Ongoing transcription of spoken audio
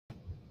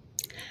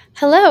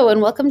Hello,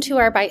 and welcome to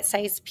our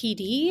bite-sized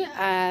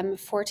PD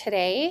for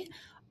today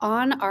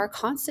on our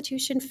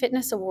Constitution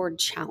Fitness Award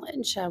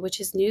Challenge,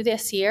 which is new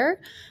this year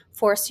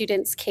for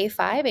students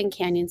K-5 in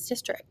Canyons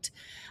District.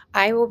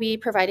 I will be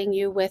providing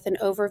you with an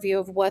overview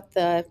of what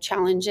the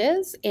challenge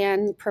is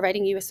and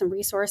providing you with some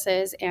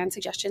resources and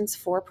suggestions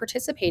for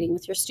participating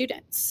with your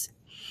students.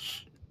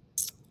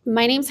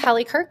 My name's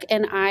Hallie Kirk,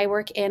 and I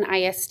work in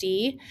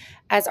ISD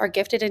as our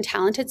gifted and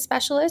talented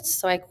specialist.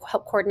 So I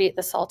help coordinate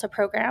the SALTA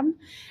program.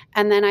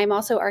 And then I'm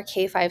also our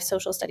K-5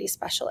 social studies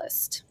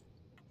specialist.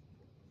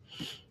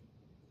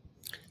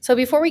 So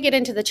before we get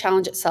into the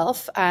challenge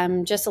itself,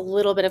 just a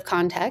little bit of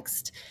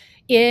context.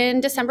 In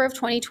December of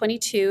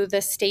 2022,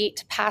 the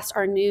state passed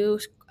our new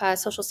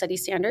social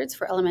studies standards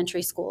for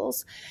elementary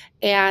schools,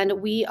 and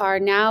we are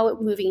now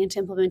moving into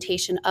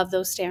implementation of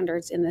those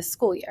standards in this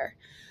school year.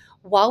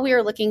 While we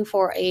are looking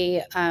for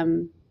a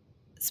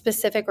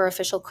specific or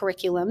official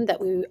curriculum that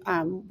we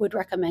would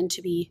recommend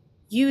to be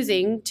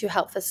using to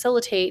help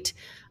facilitate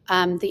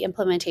the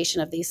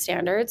implementation of these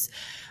standards,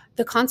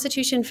 the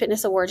Constitution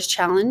Fitness Awards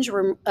Challenge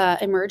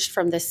emerged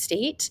from the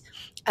state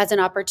as an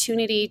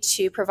opportunity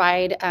to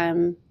provide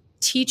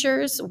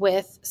teachers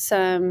with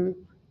some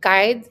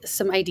guides,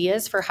 some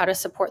ideas for how to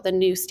support the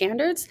new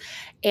standards,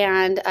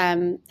 and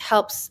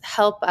help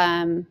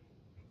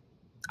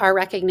our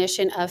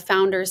recognition of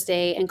Founders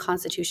Day and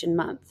Constitution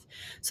Month.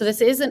 So this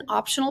is an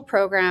optional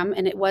program,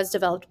 and it was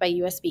developed by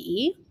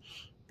USBE.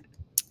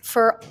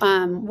 For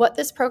what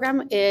this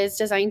program is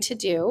designed to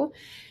do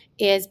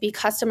is be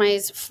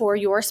customized for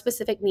your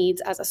specific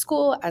needs as a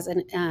school, as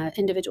an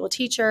individual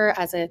teacher,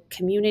 as a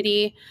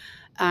community.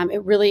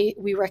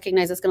 We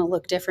recognize it's going to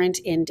look different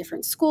in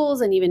different schools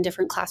and even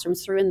different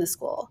classrooms through in the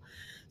school.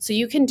 So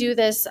you can do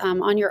this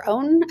on your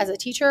own as a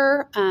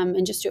teacher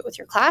and just do it with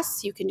your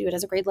class. You can do it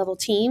as a grade level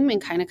team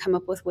and kind of come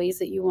up with ways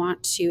that you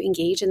want to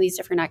engage in these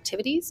different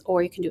activities,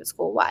 or you can do it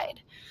school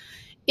wide.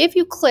 If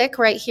you click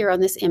right here on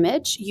this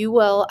image, you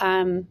will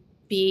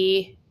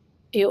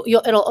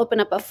it'll open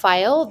up a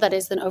file that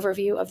is an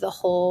overview of the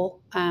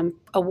whole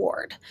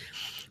award.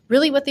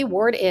 Really what the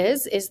award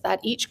is that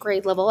each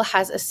grade level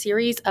has a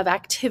series of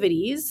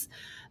activities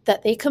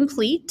that they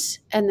complete,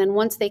 and then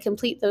once they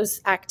complete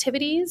those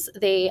activities,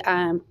 they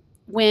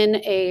win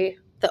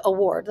the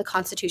award, the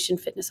Constitution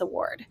Fitness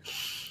Award.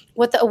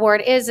 What the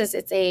award is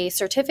it's a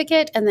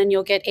certificate, and then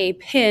you'll get a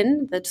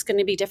pin that's going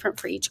to be different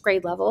for each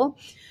grade level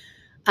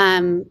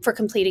for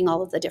completing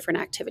all of the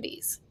different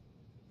activities.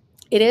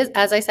 It is,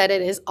 as I said,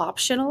 it is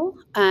optional.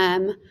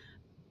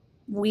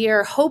 We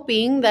are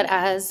hoping that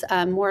as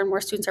more and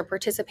more students are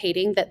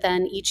participating, that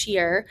then each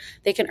year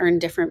they can earn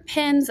different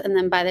pins. And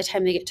then by the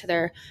time they get to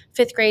their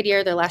fifth grade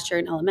year, their last year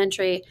in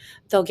elementary,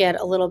 they'll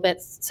get a little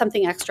bit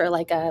something extra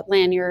like a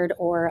lanyard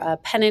or a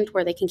pennant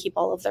where they can keep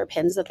all of their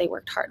pins that they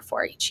worked hard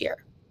for each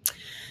year.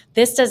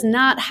 This does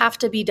not have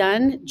to be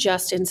done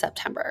just in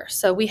September.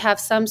 So we have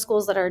some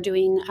schools that are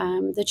doing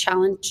the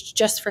challenge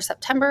just for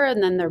September,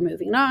 and then they're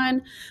moving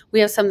on.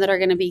 We have some that are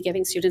going to be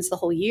giving students the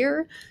whole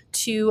year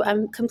to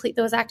complete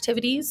those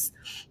activities.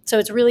 So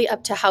it's really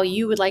up to how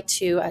you would like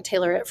to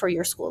tailor it for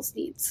your school's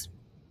needs.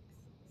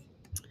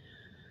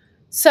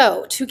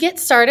 So to get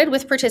started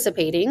with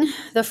participating,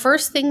 the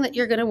first thing that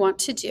you're going to want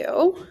to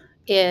do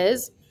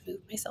is move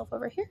myself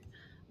over here.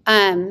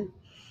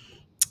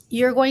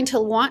 You're going to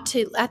want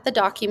to, at the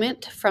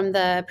document from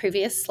the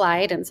previous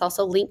slide, and it's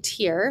also linked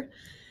here,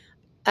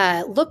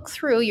 look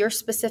through your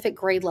specific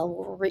grade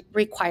level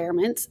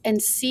requirements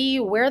and see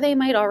where they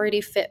might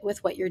already fit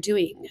with what you're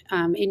doing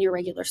in your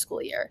regular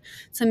school year.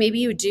 So maybe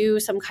you do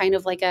some kind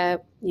of like a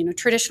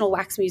traditional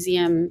wax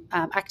museum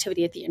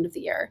activity at the end of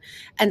the year,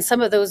 and some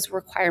of those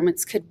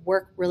requirements could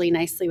work really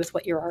nicely with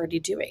what you're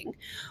already doing.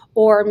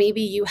 Or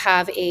maybe you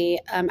have a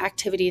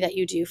activity that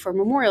you do for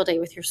Memorial Day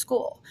with your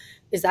school.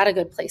 Is that a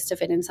good place to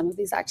fit in some of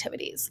these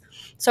activities?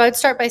 So I'd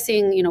start by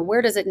seeing,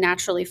 where does it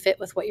naturally fit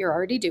with what you're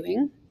already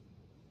doing?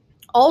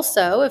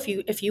 Also, if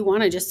you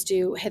want to just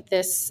hit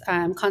this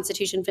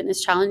Constitution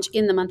Fitness Challenge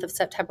in the month of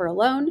September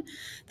alone,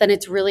 then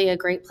it's really a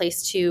great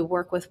place to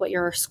work with what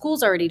your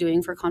school's already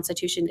doing for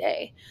Constitution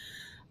Day.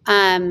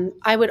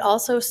 I would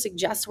also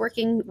suggest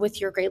working with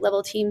your grade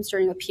level teams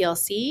during a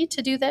PLC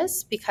to do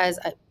this because,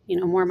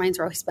 more minds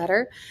are always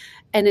better.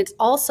 And it's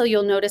also,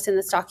 you'll notice in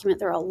this document,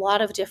 there are a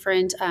lot of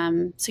different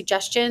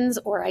suggestions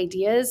or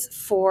ideas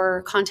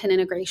for content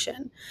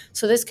integration.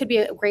 So this could be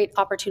a great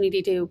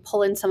opportunity to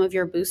pull in some of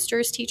your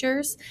boosters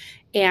teachers.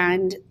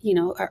 And,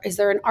 is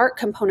there an art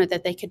component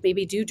that they could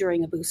maybe do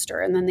during a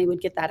booster? And then they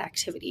would get that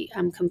activity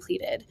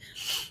completed.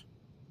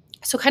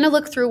 So kind of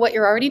look through what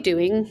you're already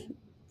doing,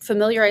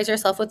 familiarize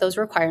yourself with those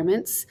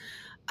requirements.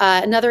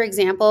 Another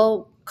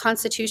example,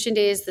 Constitution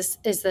Day is the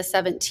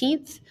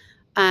 17th.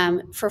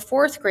 For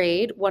fourth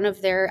grade, one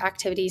of their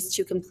activities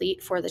to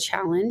complete for the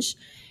challenge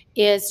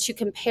is to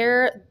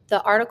compare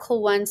the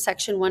Article 1,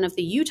 Section 1 of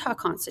the Utah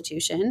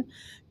Constitution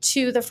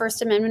to the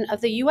First Amendment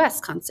of the US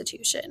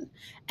Constitution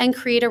and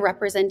create a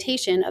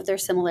representation of their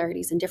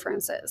similarities and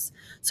differences.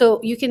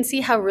 So you can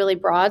see how really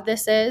broad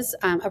this is.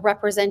 A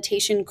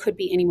representation could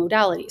be any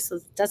modality. So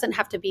it doesn't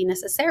have to be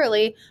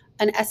necessarily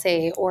an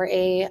essay or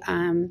a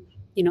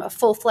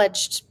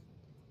full-fledged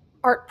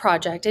art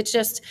project.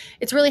 It's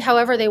really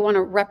however they want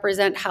to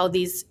represent how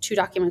these two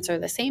documents are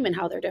the same and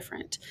how they're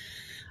different.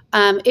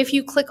 If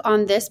you click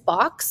on this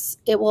box,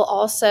 it will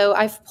also,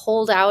 I've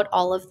pulled out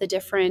all of the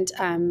different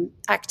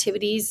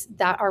activities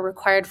that are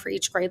required for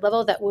each grade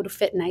level that would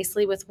fit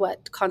nicely with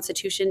what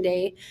Constitution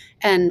Day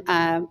and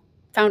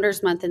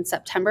Founders Month in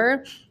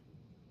September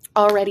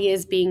already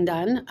is being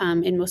done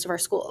in most of our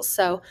schools.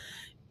 So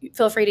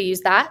feel free to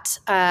use that.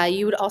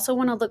 You would also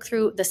want to look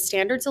through the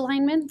standards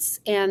alignments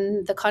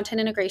and the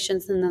content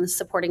integrations and then the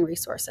supporting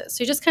resources.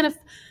 So you just kind of,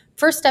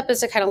 first step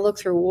is to kind of look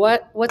through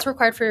what's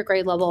required for your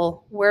grade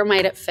level, where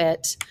might it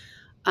fit.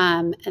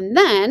 And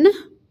then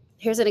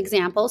here's an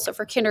example. So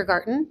for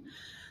kindergarten,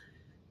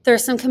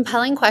 there's some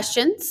compelling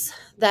questions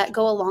that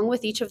go along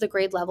with each of the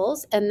grade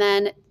levels. And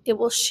then it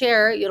will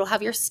share, you'll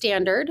have your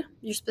standard,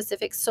 your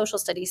specific social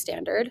studies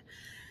standard,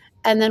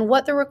 and then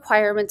what the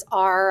requirements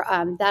are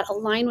that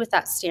align with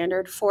that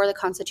standard for the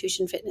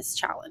Constitution Fitness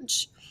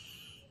Challenge.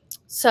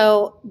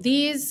 So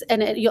these,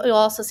 and you'll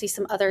also see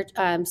some other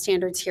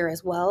standards here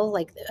as well,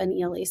 like an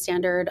ELA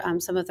standard.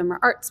 Some of them are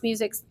arts,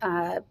 music,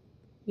 I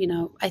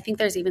think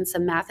there's even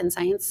some math and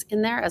science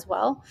in there as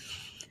well.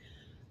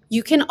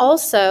 You can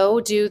also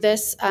do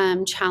this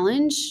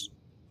challenge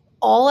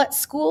all at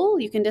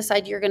school. You can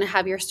decide you're going to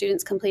have your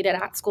students complete it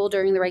at school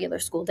during the regular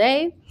school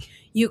day.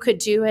 You could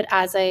do it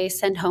as a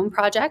send home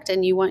project,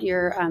 and you want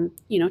your,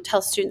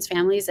 tell students'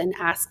 families and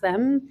ask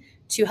them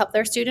to help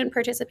their student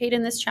participate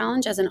in this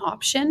challenge as an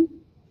option.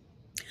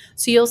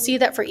 So you'll see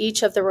that for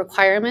each of the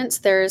requirements,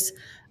 there's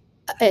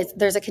a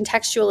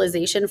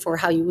contextualization for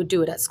how you would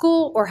do it at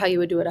school or how you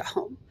would do it at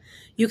home.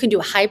 You can do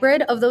a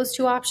hybrid of those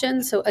two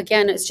options. So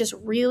again, it's just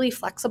really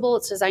flexible.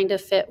 It's designed to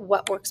fit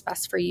what works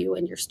best for you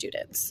and your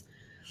students.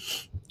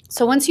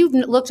 So once you've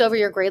looked over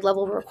your grade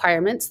level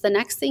requirements, the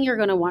next thing you're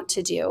going to want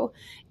to do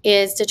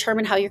is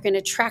determine how you're going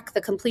to track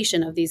the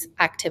completion of these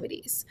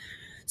activities.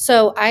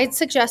 So I'd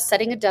suggest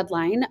setting a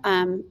deadline,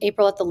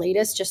 April at the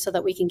latest, just so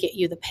that we can get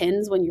you the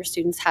pins when your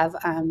students have,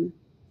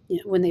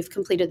 when they've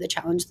completed the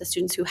challenge, the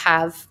students who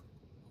have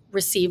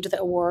received the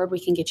award,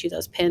 we can get you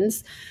those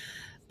pins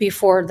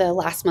before the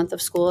last month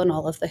of school and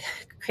all of the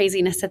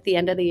craziness at the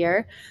end of the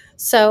year.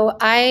 So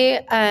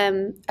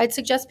I'd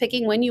suggest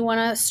picking when you want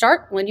to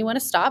start, when you want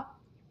to stop.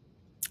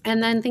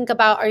 And then think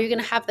about, are you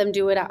going to have them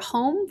do it at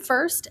home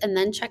first and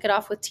then check it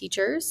off with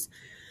teachers?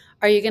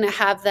 Are you going to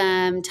have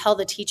them tell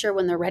the teacher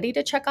when they're ready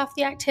to check off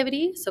the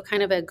activity? So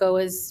kind of a go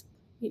as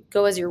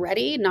you're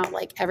ready, not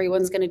like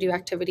everyone's going to do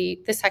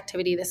this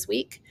activity this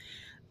week.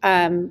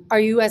 Are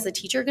you as a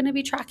teacher going to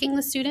be tracking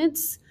the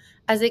students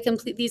as they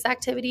complete these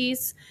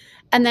activities?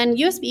 And then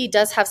USB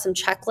does have some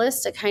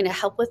checklists to kind of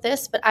help with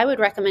this, but I would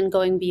recommend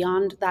going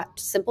beyond that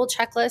simple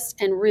checklist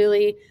and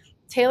really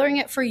tailoring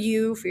it for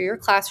you, for your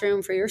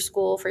classroom, for your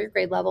school, for your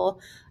grade level,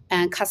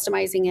 and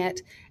customizing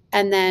it,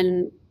 and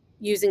then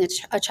using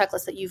a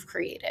checklist that you've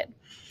created.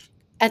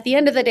 At the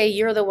end of the day,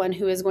 you're the one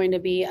who is going to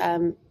be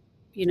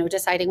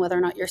deciding whether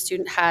or not your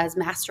student has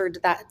mastered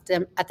that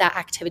at that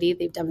activity.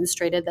 They've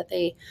demonstrated that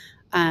they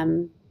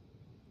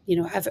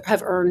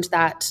have earned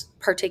that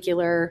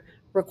particular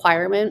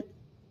requirement.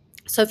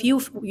 So if you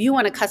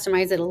want to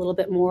customize it a little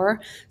bit more,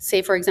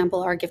 say, for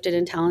example, our gifted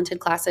and talented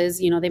classes,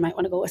 they might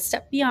want to go a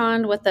step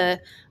beyond what the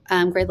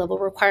grade level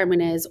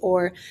requirement is.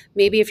 Or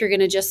maybe if you're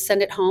going to just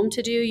send it home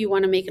to do, you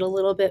want to make it a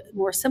little bit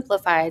more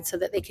simplified so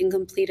that they can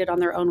complete it on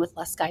their own with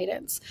less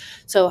guidance.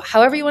 So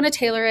however you want to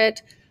tailor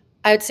it,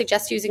 I would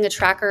suggest using a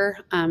tracker.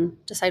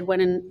 Decide when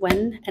and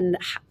when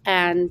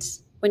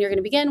you're going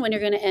to begin, when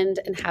you're going to end,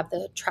 and have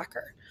the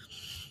tracker.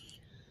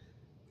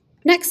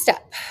 Next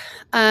step,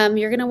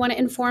 you're going to want to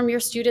inform your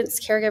students,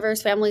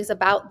 caregivers, families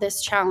about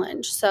this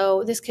challenge.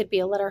 So this could be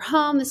a letter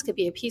home, this could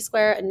be a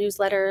P-Square, a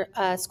newsletter,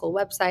 a school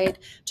website,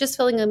 just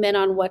filling them in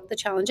on what the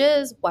challenge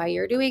is, why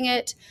you're doing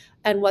it,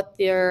 and what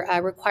their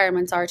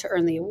requirements are to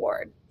earn the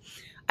award.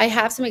 I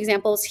have some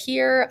examples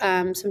here,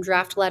 some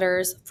draft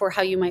letters for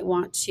how you might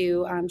want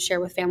to share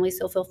with families,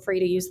 so feel free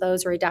to use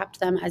those or adapt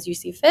them as you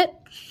see fit.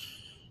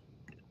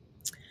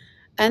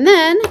 And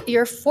then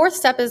your fourth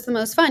step is the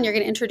most fun. You're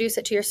going to introduce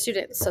it to your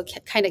students. So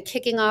kind of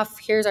kicking off,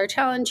 here's our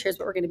challenge, here's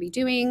what we're going to be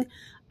doing.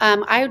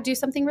 I would do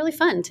something really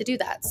fun to do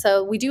that.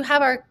 So we do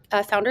have our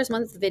Founders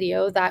Month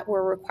video that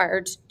we're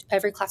required,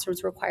 every classroom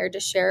is required to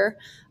share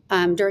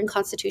during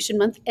Constitution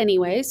Month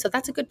anyway. So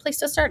that's a good place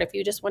to start. If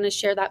you just want to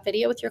share that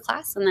video with your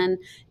class and then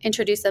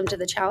introduce them to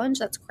the challenge,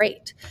 that's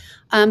great.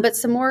 But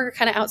some more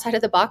kind of outside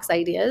of the box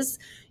ideas.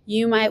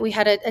 We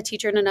had a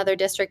teacher in another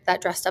district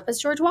that dressed up as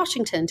George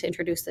Washington to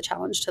introduce the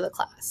challenge to the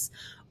class.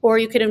 Or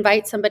you could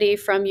invite somebody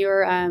from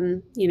your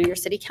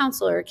city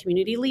council or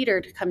community leader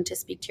to come to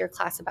speak to your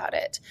class about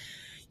it.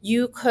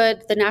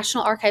 The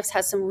National Archives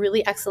has some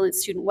really excellent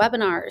student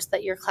webinars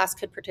that your class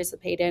could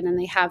participate in, and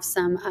they have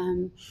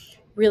some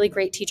really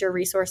great teacher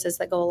resources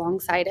that go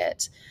alongside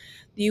it.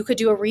 You could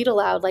do a read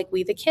aloud like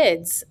We the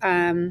Kids.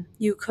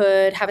 You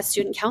could have a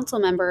student council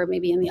member,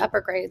 maybe in the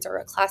upper grades, or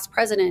a class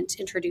president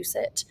introduce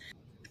it.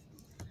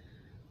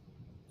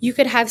 You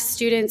could have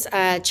students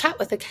chat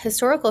with a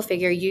historical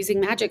figure using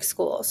Magic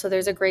School. So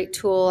there's a great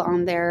tool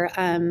on there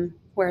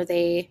where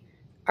they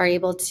are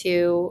able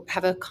to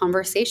have a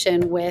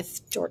conversation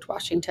with George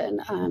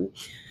Washington.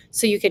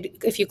 So you could,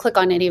 if you click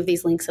on any of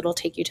these links, it'll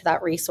take you to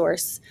that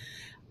resource.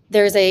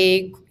 There's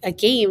a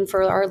game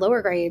for our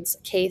lower grades,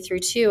 K through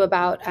 2,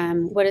 about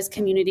what is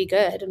community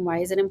good and why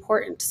is it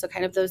important. So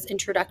kind of those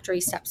introductory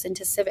steps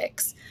into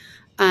civics.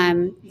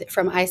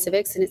 From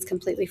iCivics, and it's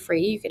completely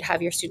free. You could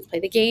have your students play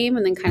the game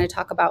and then kind of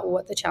talk about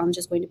what the challenge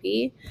is going to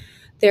be.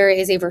 There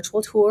is a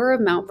virtual tour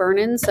of Mount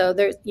Vernon. So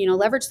there,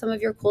 leverage some of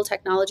your cool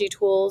technology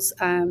tools,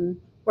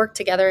 work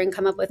together and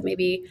come up with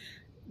maybe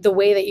the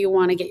way that you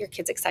want to get your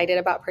kids excited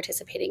about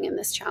participating in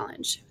this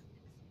challenge.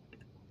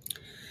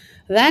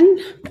 Then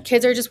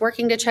kids are just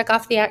working to check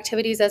off the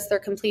activities as they're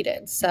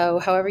completed. So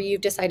however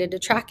you've decided to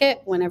track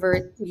it,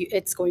 whenever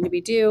it's going to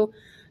be due,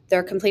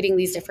 they're completing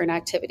these different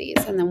activities.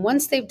 And then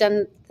once they've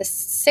done the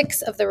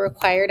 6 of the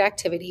required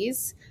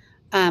activities,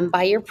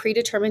 by your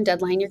predetermined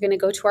deadline, you're going to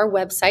go to our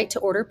website to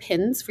order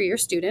pins for your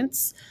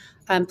students.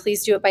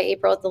 Please do it by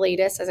April at the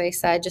latest, as I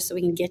said, just so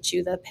we can get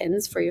you the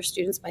pins for your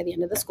students by the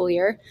end of the school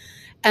year.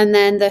 And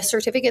then the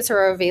certificates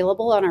are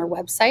available on our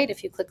website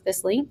if you click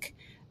this link.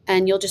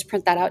 And you'll just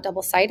print that out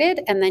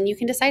double-sided, and then you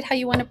can decide how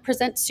you want to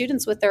present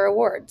students with their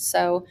awards.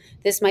 So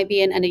this might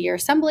be an end-of-year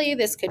assembly.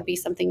 This could be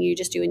something you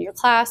just do in your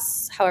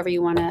class, however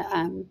you want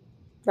to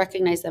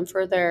recognize them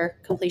for their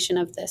completion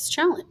of this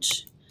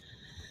challenge.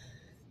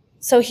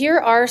 So here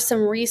are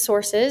some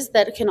resources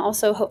that can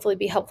also hopefully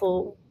be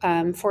helpful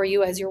for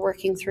you as you're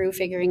working through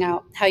figuring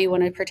out how you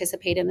want to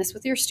participate in this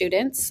with your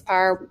students.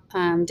 Our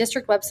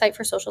district website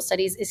for social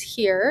studies is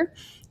here,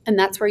 and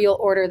that's where you'll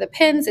order the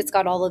pins. It's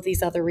got all of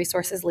these other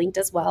resources linked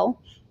as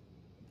well.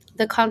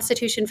 The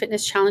Constitution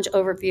Fitness Challenge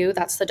Overview,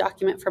 that's the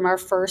document from our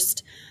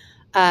first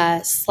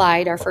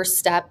slide, our first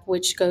step,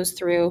 which goes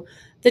through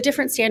the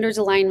different standards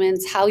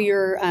alignments, how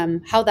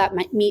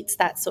that meets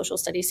that social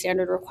studies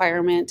standard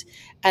requirement,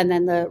 and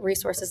then the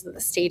resources that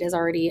the state has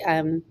already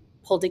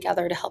pulled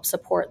together to help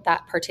support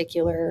that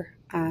particular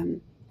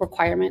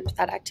requirement,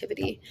 that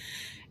activity.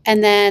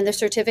 And then the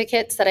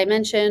certificates that I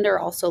mentioned are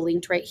also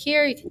linked right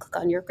here. You can click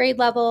on your grade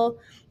level,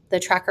 the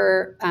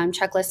tracker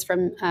checklist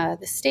from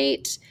the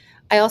state.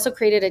 I also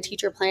created a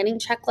teacher planning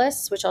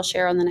checklist, which I'll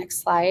share on the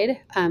next slide,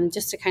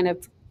 just to kind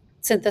of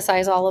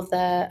synthesize all of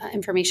the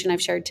information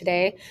I've shared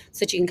today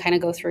so that you can kind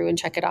of go through and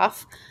check it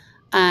off.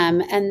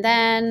 And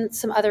then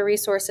some other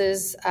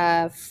resources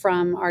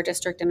from our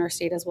district and our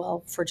state as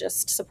well for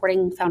just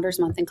supporting Founders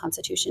Month and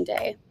Constitution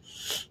Day.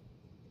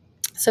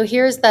 So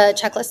here's the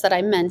checklist that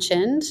I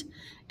mentioned,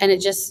 and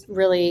it just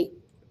really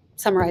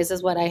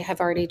summarizes what I have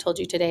already told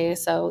you today.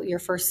 So your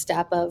first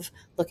step of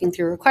looking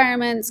through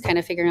requirements, kind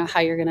of figuring out how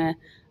you're going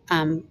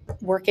to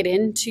work it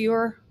into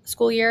your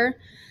school year,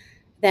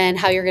 then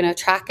how you're going to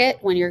track it,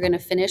 when you're going to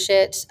finish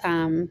it,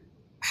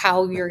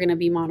 how you're going to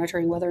be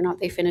monitoring whether or not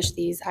they finish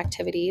these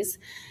activities,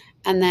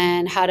 and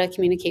then how to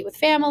communicate with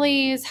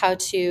families, how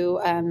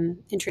to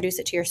introduce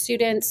it to your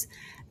students,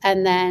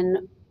 and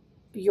then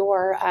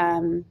your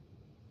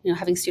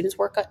having students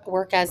work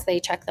as they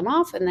check them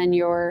off, and then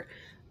your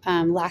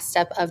last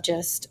step of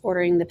just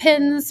ordering the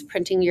pins,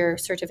 printing your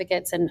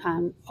certificates, and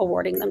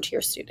awarding them to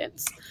your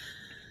students.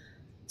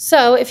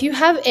 So if you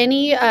have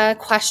any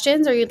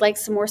questions or you'd like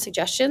some more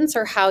suggestions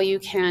or how you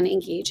can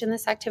engage in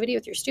this activity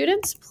with your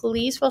students,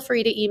 please feel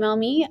free to email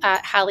me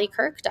at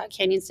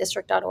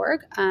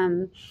halliekirk.canyonsdistrict.org.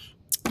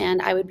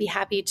 And I would be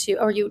happy to,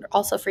 or you're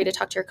also free to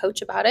talk to your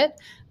coach about it.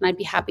 And I'd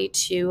be happy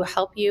to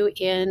help you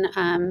in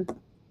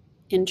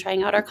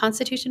trying out our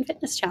Constitution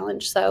Fitness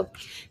Challenge. So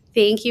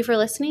thank you for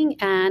listening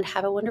and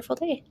have a wonderful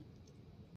day.